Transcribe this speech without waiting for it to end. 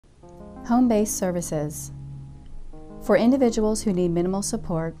Home-based services. For individuals who need minimal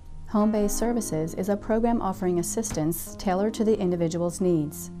support, Home-based services is a program offering assistance tailored to the individual's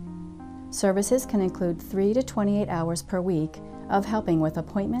needs. Services can include 3 to 28 hours per week of helping with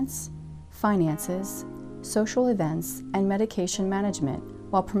appointments, finances, social events, and medication management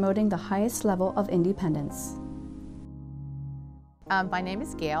while promoting the highest level of independence. My name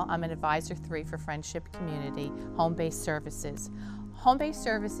is Gail. I'm an Advisor 3 for Friendship Community Home-Based Services. Home-Based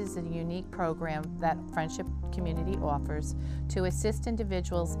Services is a unique program that Friendship Community offers to assist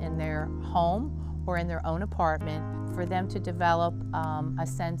individuals in their home or in their own apartment for them to develop a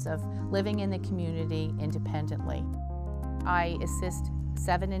sense of living in the community independently. I assist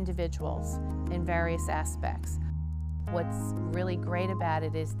 7 individuals in various aspects. What's really great about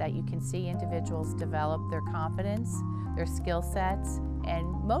it is that you can see individuals develop their confidence, their skill sets, and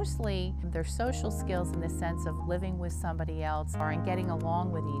mostly their social skills in the sense of living with somebody else or in getting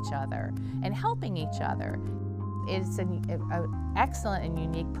along with each other and helping each other. It's an excellent and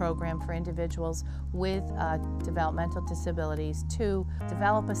unique program for individuals with developmental disabilities to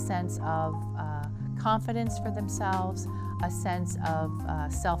develop a sense of confidence for themselves, a sense of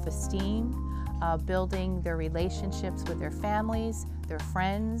self-esteem, building their relationships with their families, their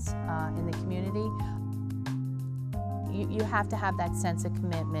friends in the community. You have to have that sense of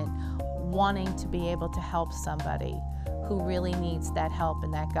commitment, wanting to be able to help somebody who really needs that help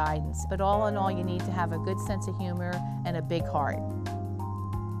and that guidance. But all in all, you need to have a good sense of humor and a big heart.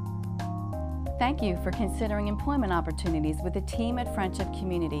 Thank you for considering employment opportunities with the team at Friendship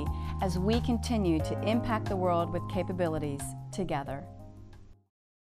Community as we continue to impact the world with capabilities together.